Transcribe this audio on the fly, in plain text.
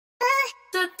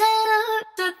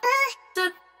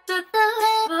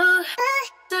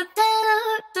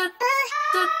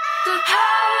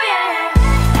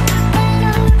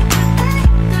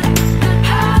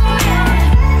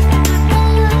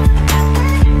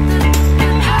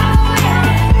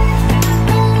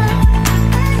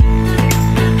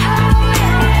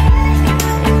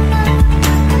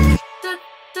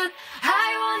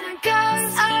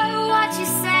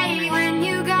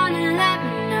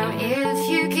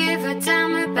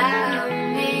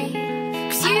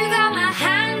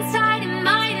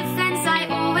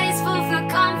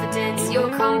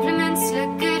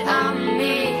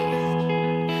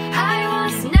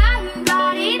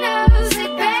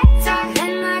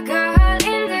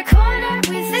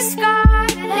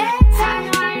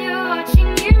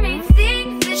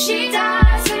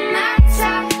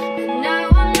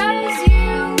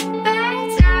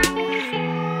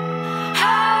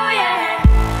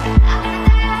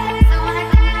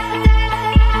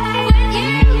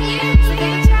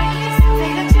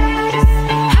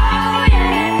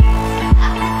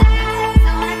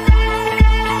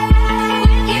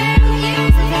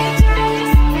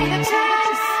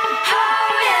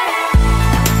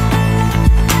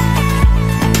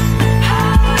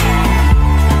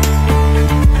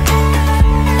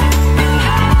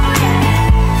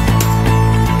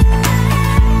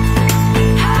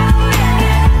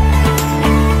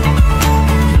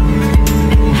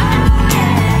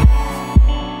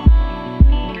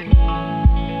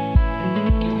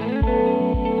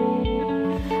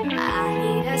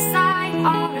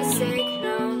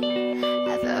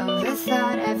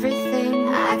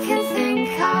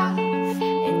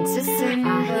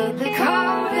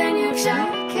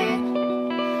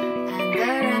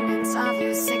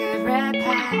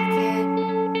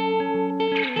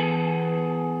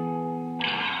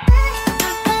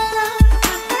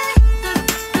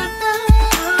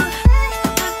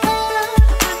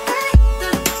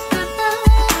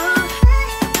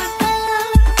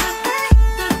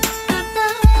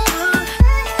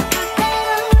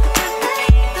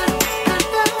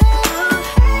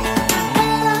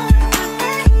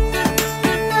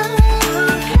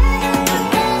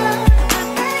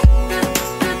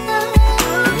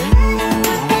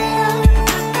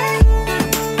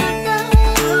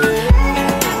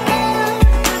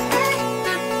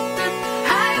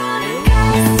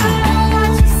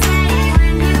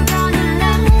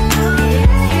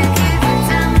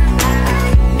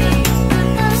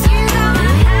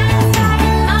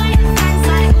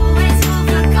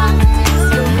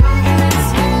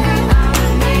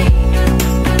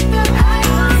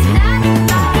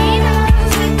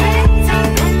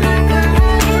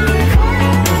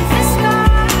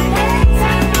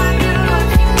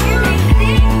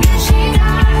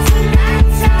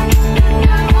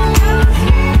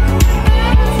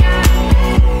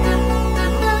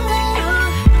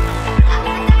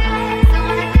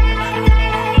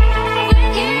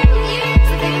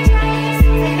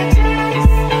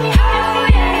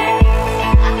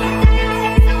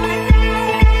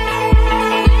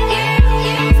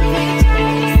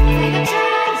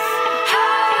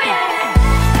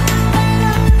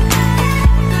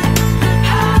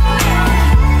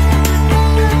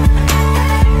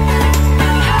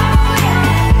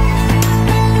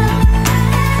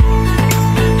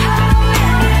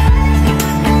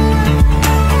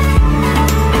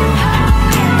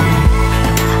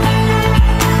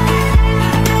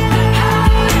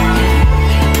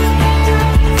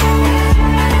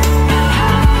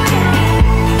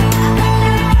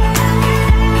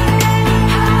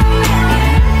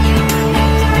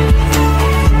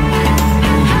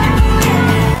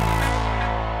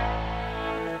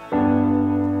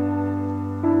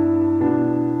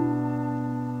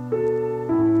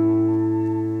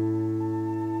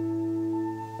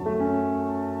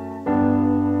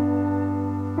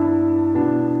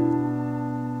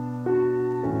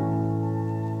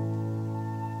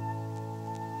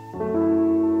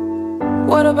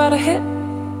What about a hit?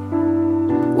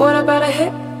 What about a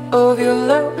hit of your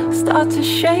love? Start to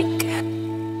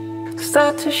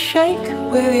shake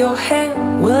with your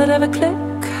hand. Will it ever click?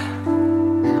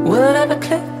 Will it ever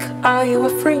click? Are you a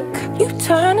freak? You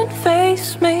turn and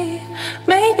face me.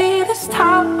 Maybe this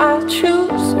time I'll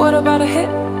choose. What about a hit?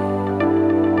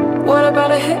 What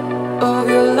about a hit of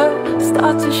your love?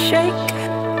 Start to shake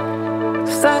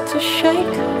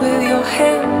with your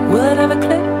hand. Will it ever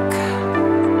click?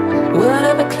 Will it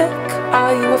ever click?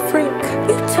 Are you a freak?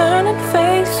 You turn and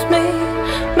face me.